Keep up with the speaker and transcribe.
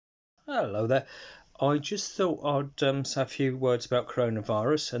Hello there. I just thought I'd say a few words about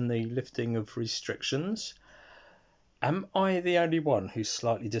coronavirus and the lifting of restrictions. Am I the only one who's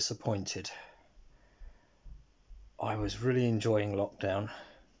slightly disappointed? I was really enjoying lockdown.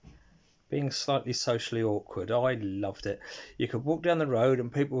 Being slightly socially awkward, I loved it. You could walk down the road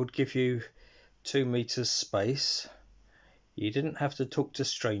and people would give you 2 meters space. You didn't have to talk to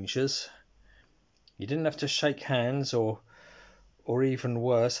strangers. You didn't have to shake hands or even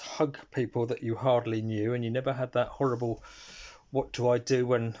worse, hug people that you hardly knew, and you never had that horrible what do I do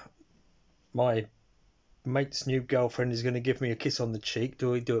when my mate's new girlfriend is going to give me a kiss on the cheek?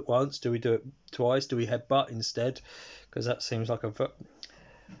 Do we do it once? Do we do it twice? Do we headbutt instead? Because that seems like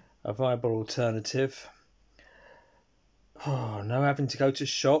a viable alternative. Oh, no having to go to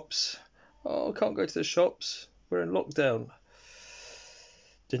shops. Oh, I can't go to the shops. We're in lockdown.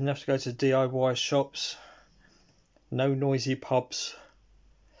 Didn't have to go to DIY shops. No noisy pubs.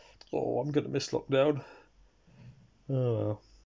 Oh, I'm going to miss lockdown. Oh well.